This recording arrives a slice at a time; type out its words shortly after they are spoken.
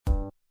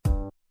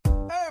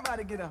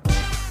Everybody get up.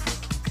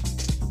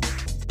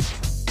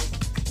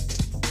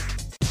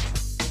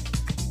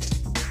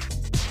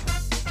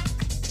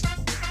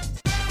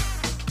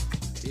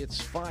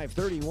 It's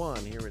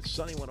 5:31 here at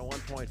Sunny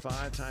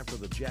 101.5. Time for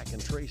the Jack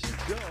and Traci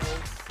Show.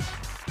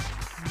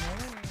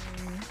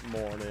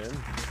 Morning.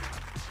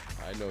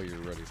 I know you're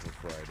ready for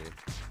Friday.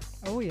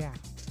 Oh, yeah.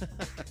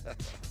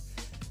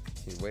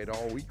 You wait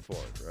all week for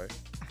it, right?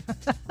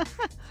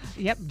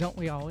 Yep, don't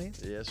we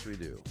always? Yes, we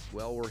do.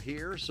 Well, we're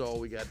here, so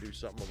we got to do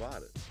something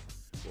about it.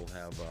 We'll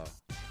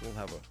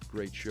have a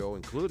great show,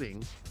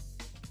 including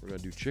we're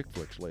going to do chick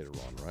flicks later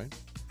on, right?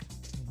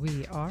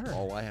 We are.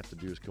 All I have to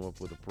do is come up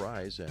with a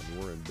prize, and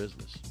we're in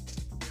business.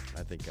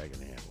 I think I can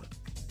handle it.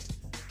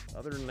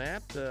 Other than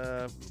that,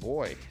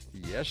 boy,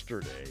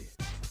 yesterday,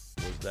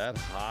 was that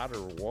hot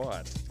or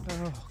what?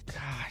 Oh,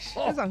 gosh. It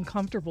was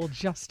uncomfortable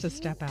just to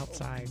step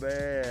outside.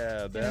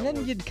 Man, and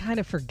then you'd kind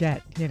of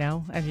forget,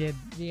 and you'd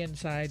be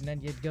inside, and then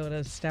you'd go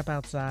to step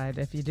outside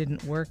if you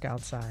didn't work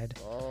outside.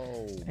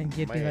 Oh, and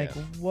you'd man. be like,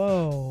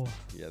 whoa.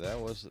 Yeah,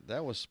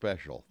 that was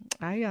special.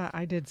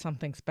 I did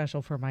something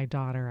special for my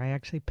daughter. I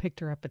actually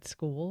picked her up at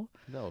school.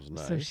 That was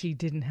nice. So she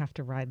didn't have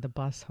to ride the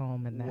bus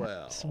home in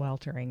that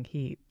sweltering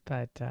heat.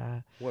 But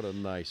what a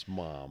nice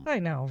mom. I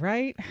know,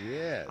 right?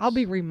 Yes. I'll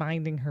be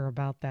reminding her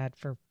about that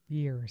for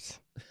years.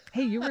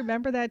 Hey, you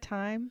remember that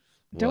time?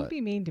 Don't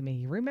be mean to me.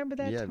 You remember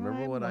that time? Yeah,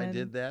 remember when I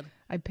did that?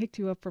 I picked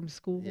you up from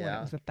school when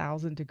it was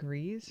 1,000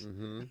 degrees.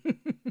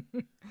 Mm-hmm.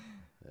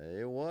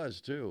 It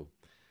was, too.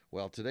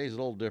 Well, today's a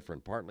little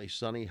different. Partly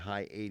sunny,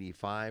 high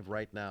 85.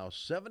 Right now,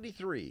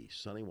 73,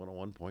 Sunny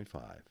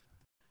 101.5.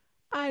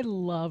 I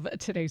love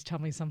today's Tell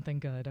Me Something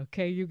Good.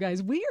 Okay, you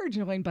guys, we are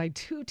joined by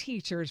two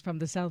teachers from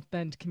the South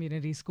Bend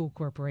Community School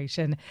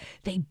Corporation.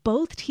 They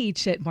both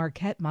teach at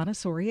Marquette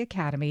Montessori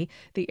Academy,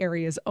 the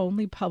area's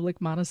only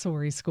public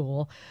Montessori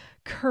school,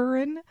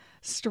 Curran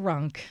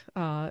Strunk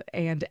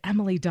and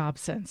Emily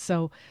Dobson.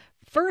 So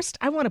first,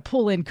 I want to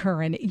pull in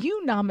Curran.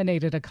 You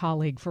nominated a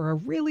colleague for a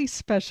really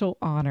special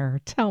honor.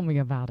 Tell me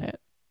about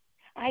it.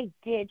 I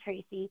did,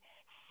 Traci.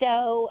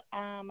 So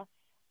I'm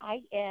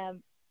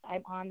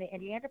on the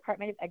Indiana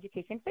Department of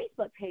Education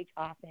Facebook page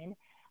often,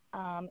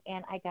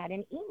 and I got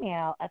an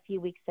email a few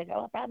weeks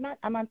ago, about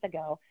a month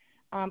ago.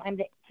 I'm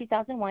the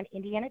 2001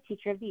 Indiana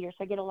Teacher of the Year,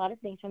 so I get a lot of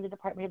things from the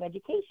Department of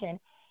Education,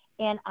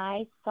 and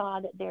I saw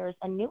that there's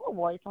a new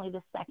award. It's only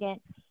the second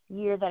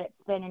year that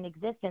it's been in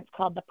existence,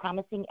 called the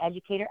Promising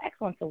Educator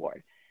Excellence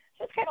Award.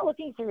 So I was kind of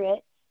looking through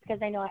it because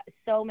I know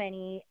so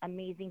many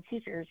amazing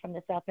teachers from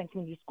the South Bend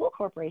Community School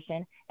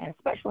Corporation, and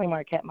especially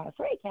Marquette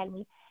Montessori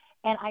Academy.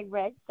 And I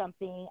read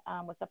something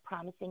with the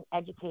Promising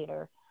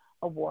Educator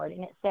Award,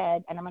 and it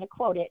said, and I'm going to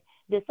quote it,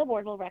 "This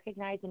award will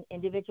recognize an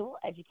individual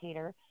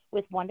educator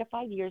with 1 to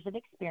 5 years of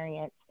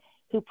experience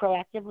who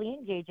proactively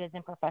engages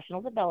in professional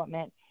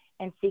development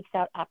and seeks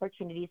out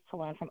opportunities to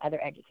learn from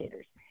other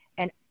educators."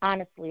 And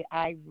honestly,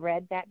 I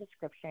read that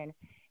description,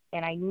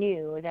 and I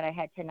knew that I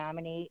had to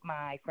nominate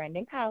my friend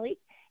and colleague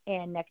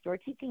and next-door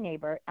teaching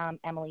neighbor,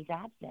 Emily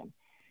Dobson.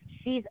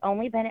 She's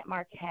only been at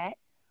Marquette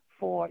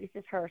this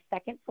is her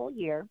second full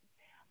year.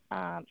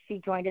 She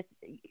joined us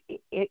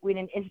in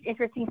an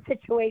interesting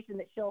situation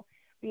that she'll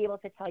be able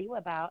to tell you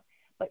about,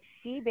 but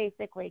she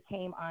basically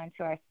came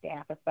onto our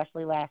staff,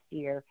 especially last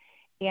year,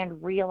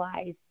 and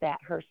realized that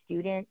her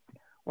students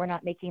were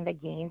not making the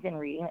gains in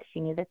reading that she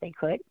knew that they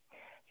could.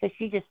 So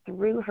she just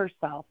threw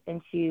herself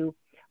into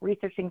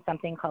researching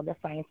something called the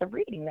science of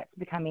reading that's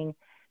becoming,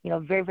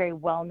 very, very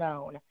well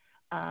known,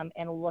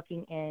 and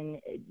looking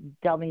in,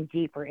 delving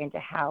deeper into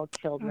how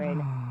children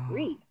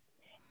read.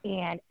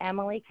 And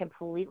Emily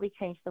completely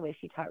changed the way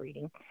she taught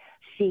reading.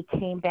 She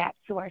came back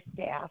to our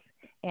staff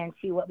and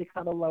to what we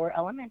call the lower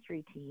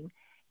elementary team.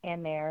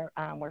 And there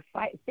were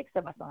 6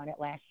 of us on it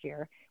last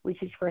year. We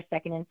teach first,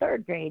 second, and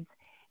third grades.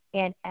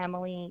 And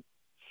Emily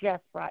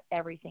just brought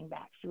everything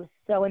back. She was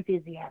so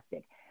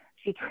enthusiastic.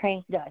 She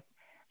trained us.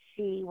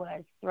 She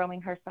was throwing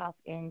herself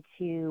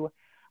into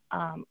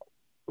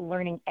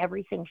learning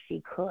everything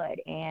she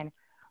could. And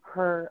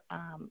her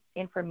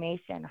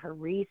information, her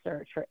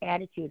research, her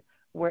attitude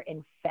were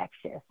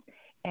infectious,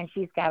 and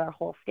she's got our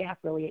whole staff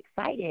really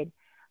excited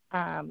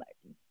to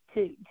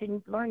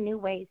learn new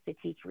ways to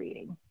teach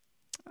reading.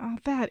 Oh,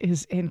 that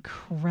is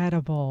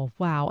incredible.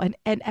 Wow. And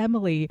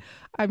Emily,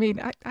 I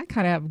mean, I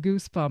kind of have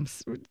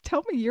goosebumps.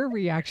 Tell me your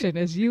reaction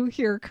as you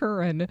hear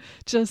Curran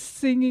just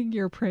singing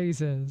your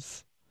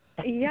praises.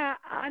 Yeah,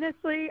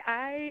 honestly,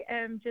 I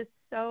am just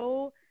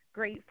so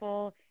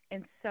grateful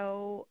and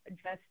so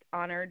just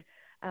honored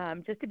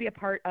just to be a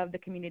part of the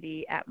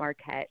community at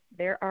Marquette.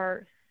 There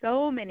are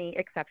so many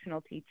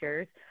exceptional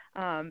teachers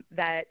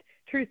that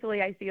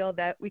truthfully I feel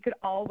that we could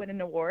all win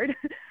an award.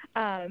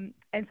 And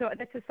so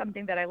that's just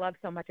something that I love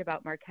so much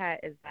about Marquette,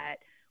 is that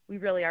we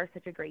really are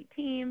such a great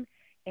team,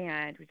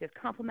 and we just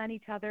complement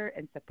each other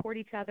and support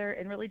each other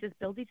and really just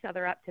build each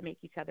other up to make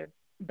each other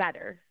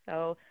better.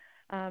 So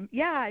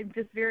yeah, I'm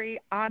just very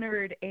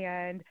honored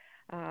and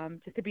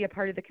just to be a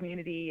part of the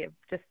community, of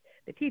just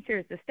the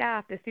teachers, the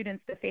staff, the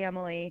students, the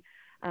family.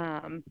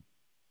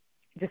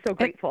 just so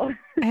grateful.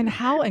 And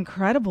how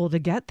incredible to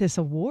get this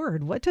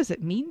award. What does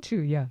it mean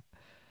to you?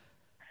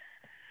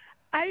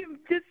 I'm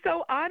just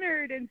so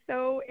honored and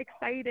so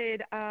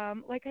excited.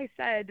 Like I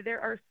said,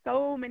 there are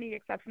so many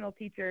exceptional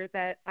teachers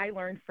that I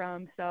learned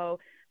from. So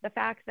the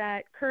fact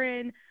that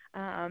Curran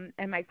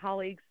and my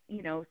colleagues,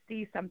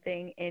 see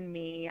something in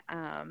me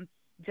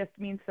just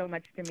means so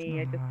much to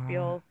me. I just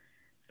feel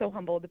so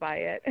humbled by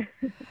it.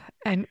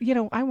 And,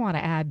 I want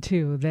to add,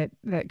 too,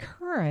 that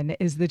Curran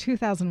is the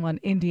 2001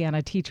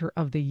 Indiana Teacher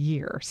of the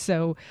Year.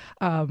 So,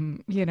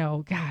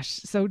 gosh,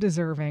 so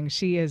deserving.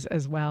 She is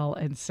as well.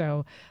 And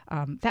so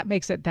that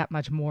makes it that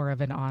much more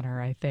of an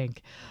honor, I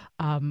think.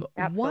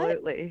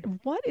 Absolutely.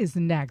 What is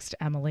next,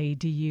 Emily?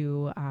 Do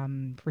you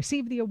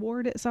receive the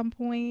award at some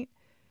point?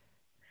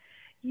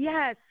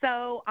 Yes.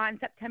 So on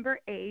September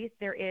 8th,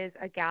 there is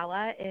a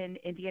gala in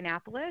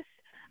Indianapolis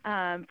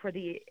for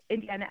the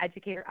Indiana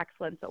Educator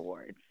Excellence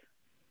Awards.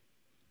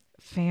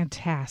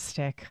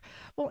 Fantastic.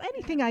 Well,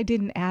 anything I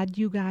didn't add,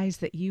 you guys,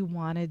 that you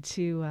wanted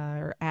to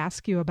or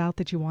ask you about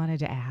that you wanted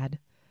to add?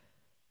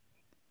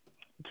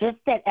 Just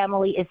that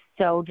Emily is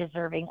so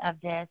deserving of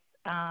this.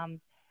 I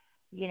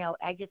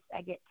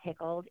get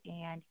tickled.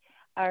 And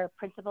our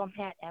principal,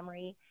 Matt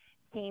Emery,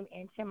 came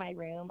into my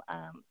room,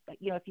 a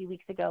few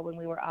weeks ago when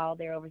we were all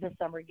there over the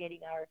summer getting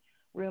our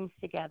rooms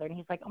together. And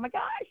he's like, oh, my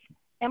gosh,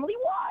 Emily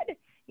won.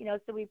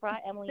 So we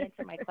brought Emily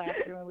into my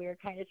classroom, and we were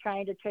kind of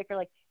trying to trick her,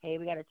 like, hey,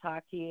 we got to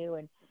talk to you.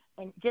 And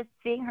just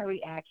seeing her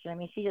reaction, I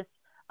mean, she just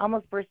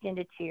almost burst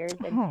into tears.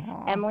 And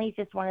Aww. Emily's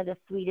just one of the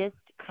sweetest,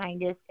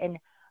 kindest, and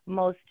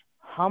most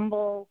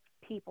humble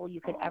people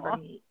you could ever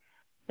meet.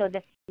 So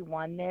that she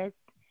won this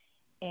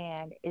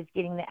and is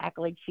getting the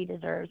accolade she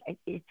deserves,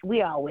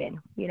 we all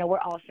win. We're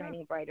all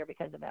shining brighter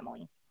because of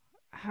Emily.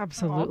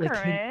 Absolutely.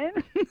 Oh,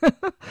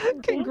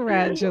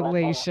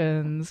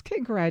 Congratulations.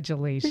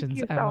 Congratulations, Thank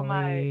you so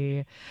Emily.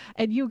 much.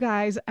 And you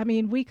guys, I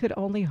mean, we could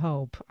only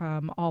hope,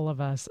 all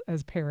of us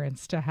as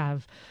parents, to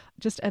have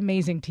just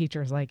amazing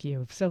teachers like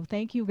you. So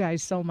thank you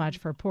guys so much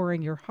for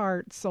pouring your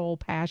heart, soul,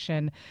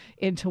 passion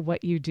into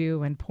what you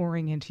do and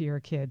pouring into your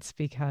kids,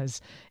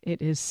 because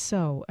it is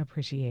so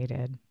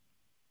appreciated.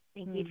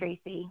 Thank you,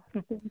 Tracy.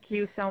 Thank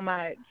you so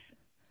much.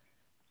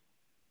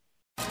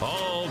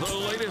 All the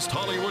latest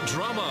Hollywood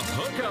drama,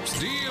 hookups,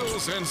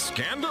 deals, and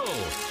scandal.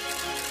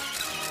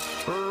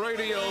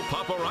 Radio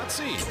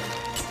Paparazzi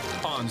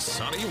on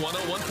Sunny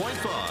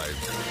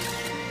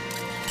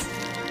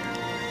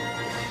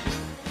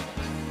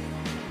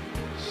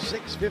 101.5.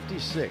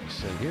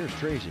 6:56, and here's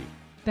Tracy.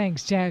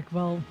 Thanks, Jack.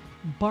 Well,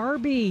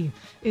 Barbie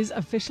is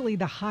officially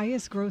the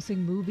highest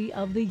grossing movie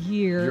of the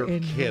year You're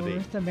in kidding.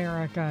 North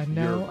America.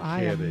 No, You're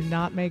I am kidding.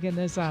 not making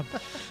this up.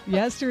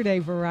 Yesterday,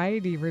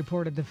 Variety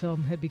reported the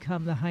film had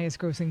become the highest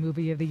grossing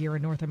movie of the year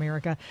in North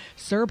America,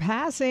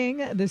 surpassing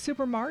the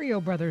Super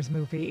Mario Brothers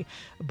movie.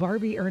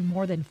 Barbie earned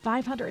more than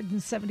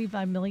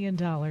 $575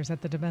 million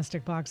at the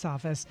domestic box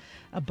office.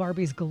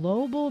 Barbie's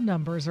global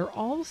numbers are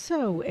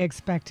also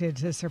expected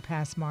to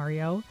surpass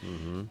Mario.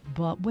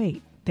 But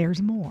wait.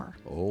 There's more.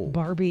 Oh.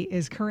 Barbie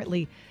is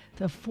currently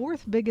the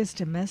fourth biggest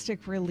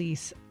domestic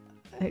release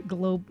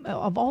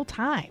of all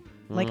time.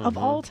 Like, of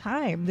all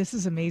time. This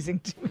is amazing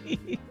to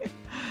me.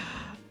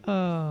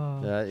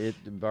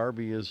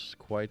 Barbie is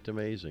quite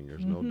amazing.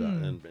 There's no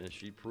doubt. And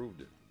she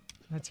proved it.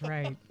 That's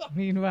right.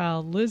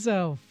 Meanwhile,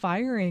 Lizzo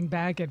firing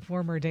back at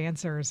former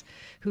dancers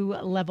who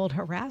leveled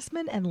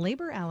harassment and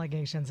labor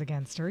allegations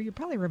against her. You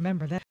probably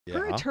remember that. Yeah.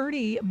 Her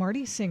attorney,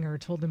 Marty Singer,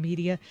 told the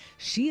media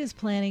she is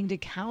planning to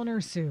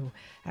countersue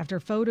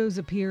after photos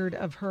appeared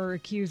of her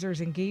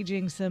accusers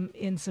engaging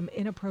in some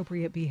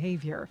inappropriate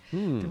behavior.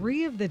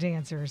 3 of the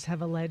dancers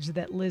have alleged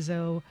that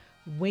Lizzo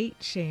weight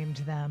shamed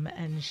them,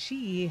 and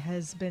she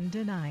has been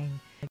denying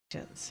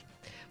allegations.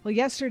 Well,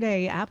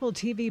 yesterday, Apple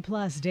TV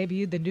Plus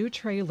debuted the new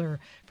trailer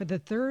for the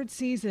 3rd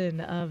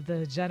season of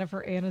the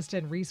Jennifer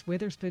Aniston Reese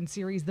Witherspoon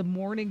series, The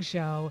Morning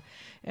Show,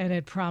 and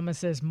it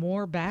promises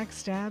more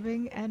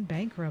backstabbing and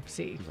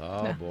bankruptcy.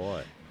 Oh,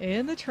 boy.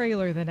 In the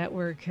trailer, the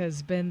network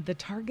has been the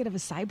target of a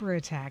cyber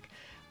attack,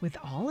 with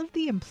all of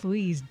the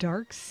employees'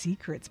 dark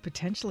secrets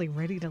potentially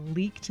ready to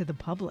leak to the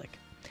public.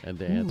 And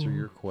to answer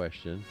your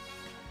question,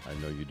 I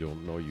know you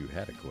don't know you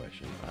had a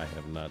question. I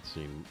have not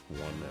seen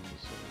one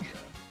episode of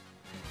that.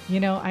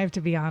 I have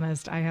to be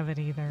honest, I haven't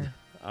either.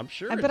 I'm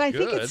sure But it's I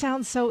think good. it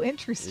sounds so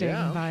interesting.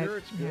 Yeah, I'm but sure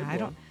it's a good I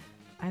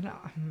don't.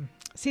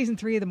 Season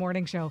 3 of The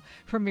Morning Show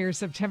premieres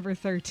September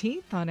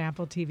 13th on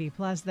Apple TV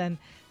Plus. Then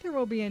there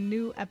will be a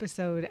new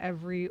episode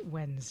every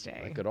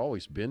Wednesday. I could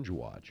always binge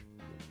watch.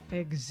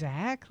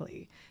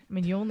 Exactly. I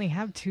mean, you only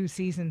have 2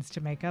 seasons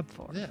to make up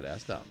for. Yeah,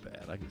 that's not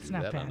bad. I can do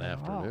not that on bad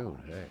at all.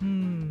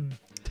 afternoon.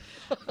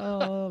 Hey.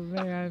 Oh,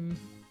 man.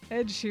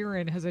 Ed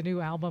Sheeran has a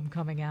new album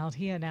coming out.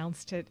 He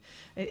announced it.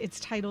 It's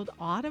titled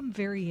Autumn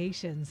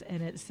Variations,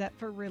 and it's set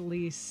for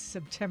release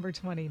September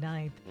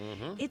 29th.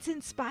 It's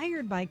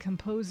inspired by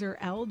composer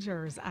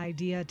Alger's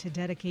idea to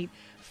dedicate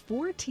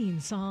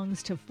 14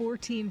 songs to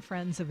 14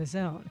 friends of his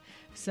own.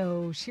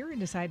 So Sheeran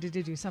decided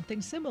to do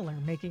something similar,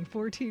 making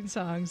 14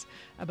 songs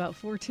about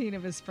 14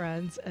 of his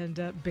friends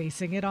and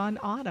basing it on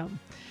autumn.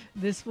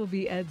 This will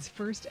be Ed's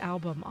first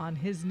album on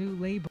his new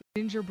label,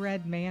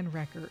 Gingerbread Man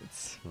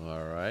Records.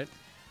 All right.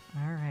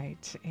 All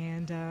right.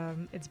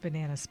 And it's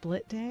Banana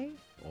Split Day.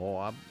 Oh,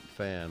 I'm a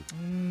fan.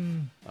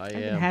 I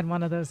haven't am. had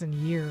one of those in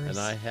years. And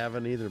I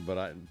haven't either,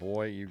 but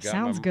boy, you got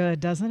Sounds good,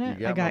 doesn't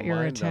it? I got your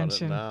my mind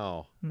attention.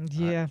 on it now.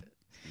 Yeah.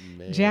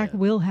 Man, Jack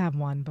will have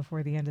one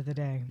before the end of the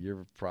day.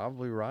 You're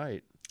probably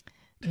right.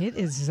 It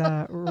is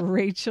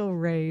Rachel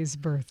Ray's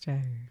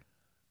birthday.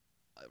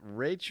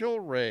 Rachel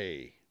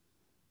Ray.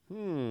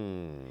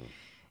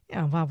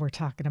 Yeah, while we're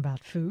talking about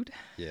food.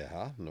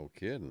 Yeah, no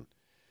kidding.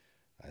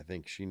 I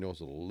think she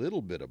knows a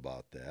little bit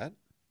about that.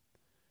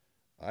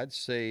 I'd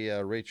say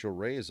Rachel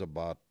Ray is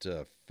about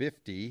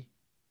 50.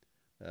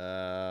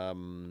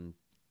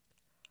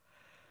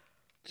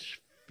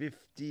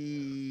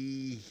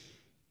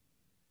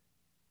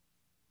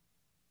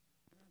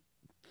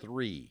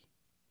 53.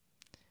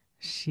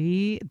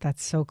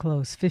 That's so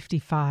close.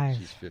 55.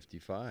 She's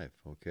 55.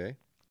 Okay.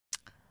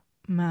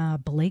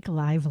 Blake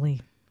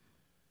Lively.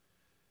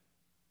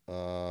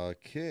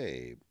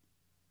 Okay.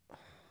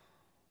 Let's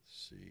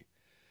see.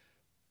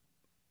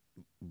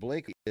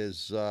 Blake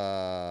is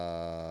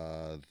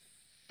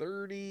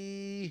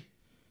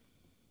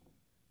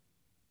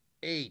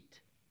 38.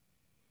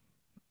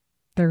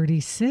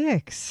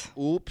 36.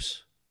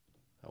 Oops.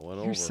 I went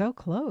over. You're so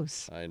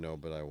close. I know,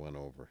 but I went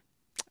over.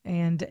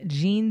 And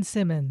Gene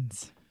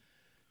Simmons.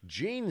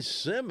 Gene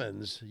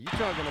Simmons? You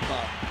talking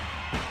about...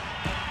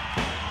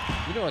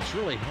 You know, it's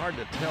really hard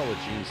to tell with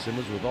Gene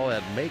Simmons with all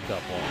that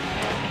makeup on.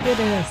 It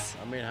is.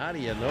 I mean, how do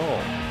you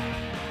know?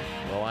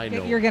 Well, I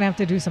know. You're going to have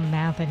to do some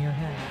math in your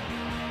head.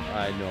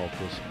 I know,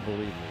 because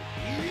believe me,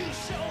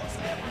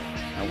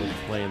 I was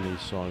playing these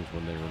songs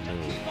when they were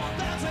new.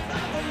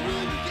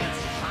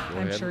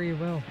 I'm sure you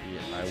will.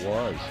 Yeah, I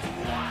was.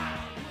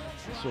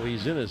 So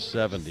he's in his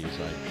 70s,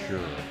 I'm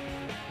sure.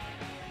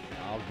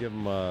 I'll give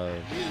him a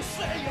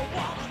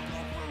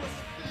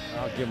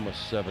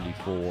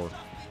 74.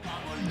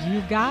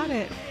 You got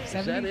it. Is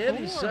that it?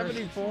 He's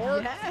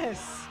 74?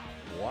 Yes.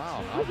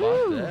 Wow, how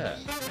about that?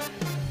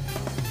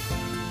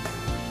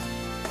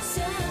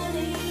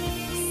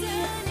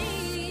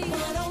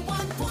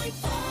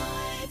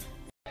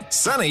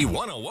 Sunny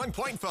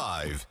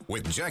 101.5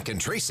 with Jack and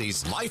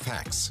Tracy's Life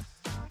Hacks.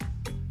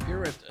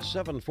 You're at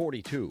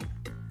 742.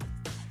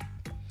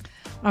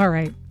 All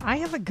right. I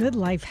have a good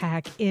life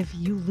hack if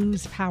you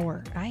lose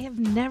power. I have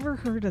never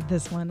heard of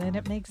this one, and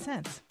it makes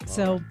sense.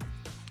 So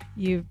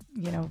you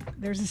know,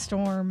 there's a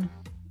storm.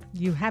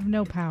 You have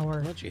no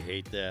power. Don't you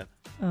hate that?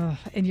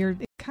 And you're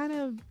kind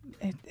of,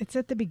 it's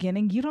at the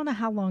beginning. You don't know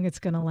how long it's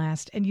going to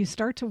last. And you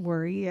start to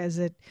worry as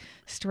it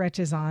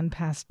stretches on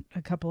past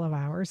a couple of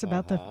hours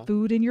about the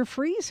food in your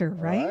freezer,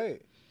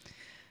 right?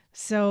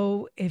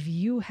 So if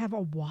you have a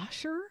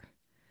washer,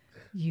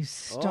 you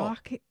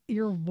stock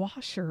your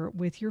washer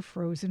with your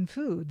frozen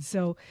food.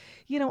 So,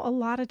 you know, a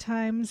lot of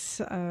times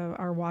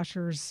our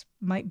washers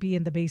might be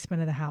in the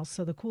basement of the house,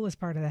 so the coolest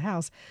part of the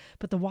house,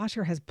 but the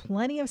washer has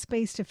plenty of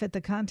space to fit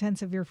the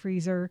contents of your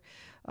freezer.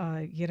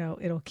 You know,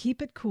 it'll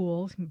keep it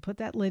cool. You can put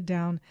that lid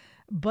down,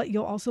 but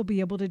you'll also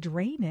be able to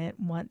drain it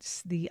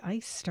once the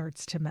ice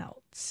starts to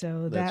melt.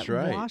 So that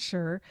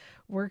washer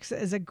works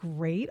as a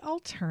great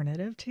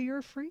alternative to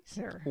your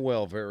freezer.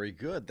 Well, very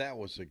good. That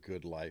was a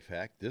good life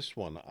hack. This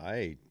one,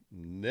 I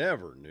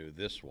never knew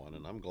this one,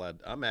 and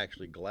I'm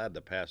actually glad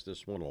to pass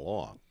this one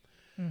along.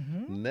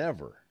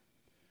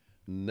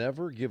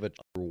 Never give a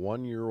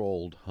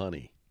 1-year-old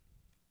honey.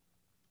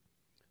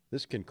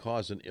 This can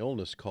cause an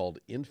illness called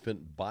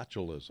infant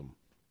botulism.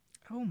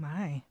 Oh,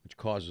 my. Which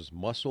causes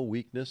muscle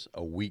weakness,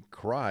 a weak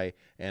cry,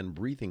 and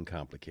breathing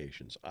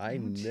complications. I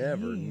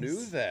never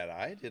knew that.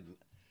 I didn't.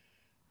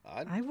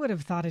 I would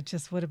have thought it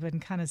just would have been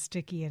kind of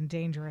sticky and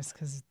dangerous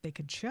because they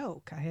could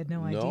choke. I had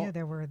no idea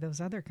there were those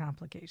other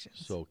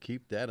complications. So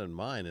keep that in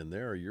mind, and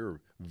there are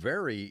your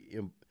very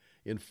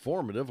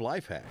informative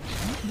life hacks.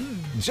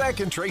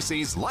 Jack and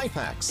Tracy's Life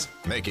Hacks,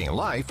 making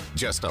life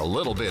just a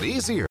little bit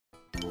easier.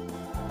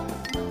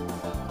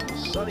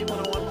 Sunny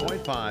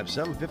 101.5,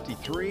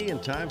 7:53,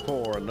 and time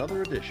for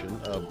another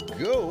edition of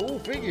Go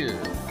Figure.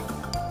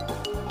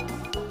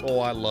 Oh,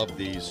 I love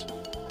these.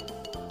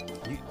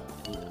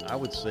 I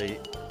would say,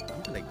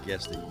 I'm going to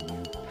guess that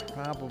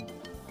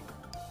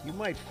you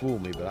might fool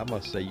me, but I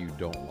must say you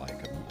don't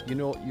like them. You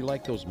know, you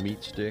like those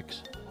meat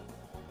sticks?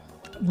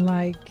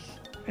 Like,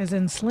 as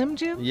in Slim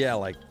Jim? Yeah,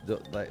 like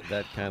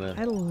that kind of.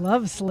 I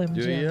love Slim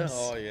Jims. Do you?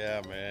 Oh,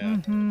 yeah,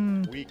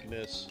 man.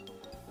 Weakness.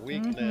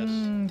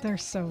 They're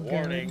so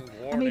warning, good.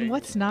 Warning. I mean,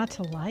 what's not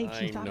to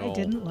like? You thought know. I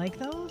didn't like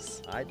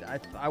those?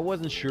 I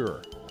wasn't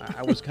sure.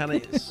 I was kind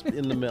of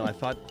in the middle. I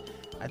thought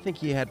I think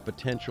he had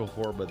potential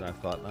for, but I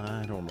thought,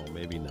 I don't know,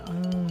 maybe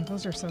not.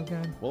 Those are so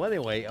good. Well,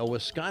 anyway, a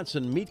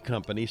Wisconsin meat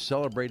company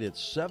celebrated its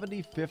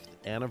 75th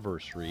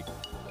anniversary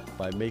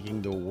by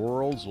making the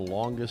world's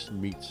longest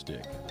meat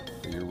stick.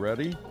 Are you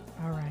ready?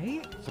 All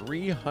right.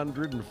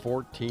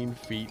 314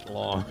 feet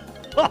long.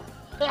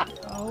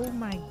 Oh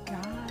my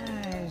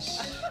gosh.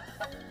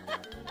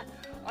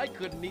 I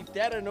couldn't eat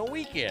that in a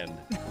weekend.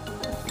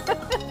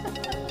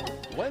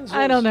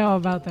 I don't know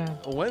about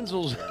that.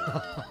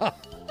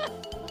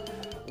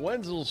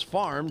 Wenzel's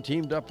Farm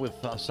teamed up with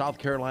South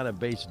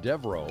Carolina-based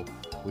Devereaux,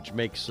 which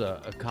makes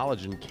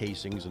collagen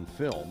casings and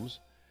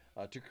films,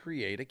 to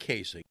create a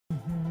casing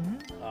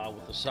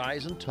with the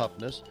size and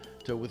toughness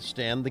to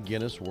withstand the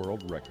Guinness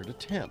World Record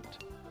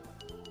attempt.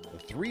 The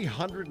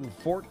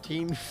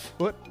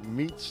 314-foot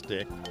meat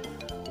stick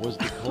was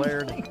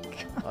declared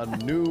a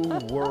new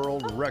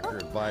world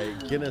record by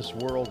Guinness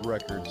World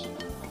Records.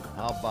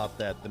 How about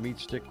that? The meat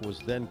stick was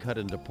then cut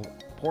into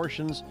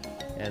portions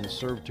and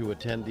served to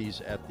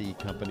attendees at the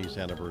company's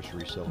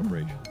anniversary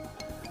celebration.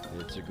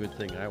 It's a good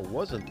thing I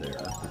wasn't there,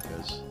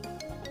 because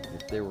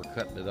if they were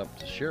cutting it up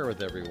to share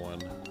with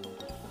everyone,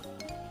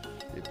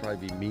 it'd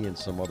probably be me and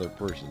some other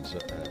person. So,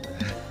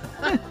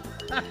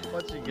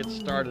 once you get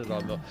started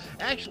on those.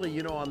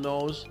 Actually, on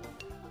those,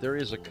 there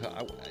is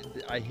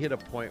I hit a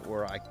point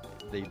where yeah,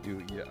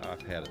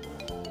 I've had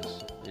enough of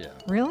this. Yeah.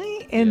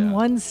 Really? In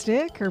one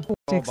stick or 4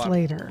 sticks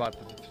later? About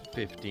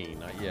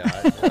 15.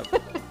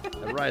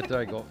 Right there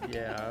I go,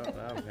 yeah,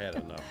 I've had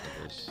enough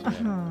of this.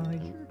 Oh,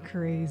 you're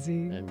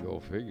crazy. And go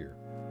figure.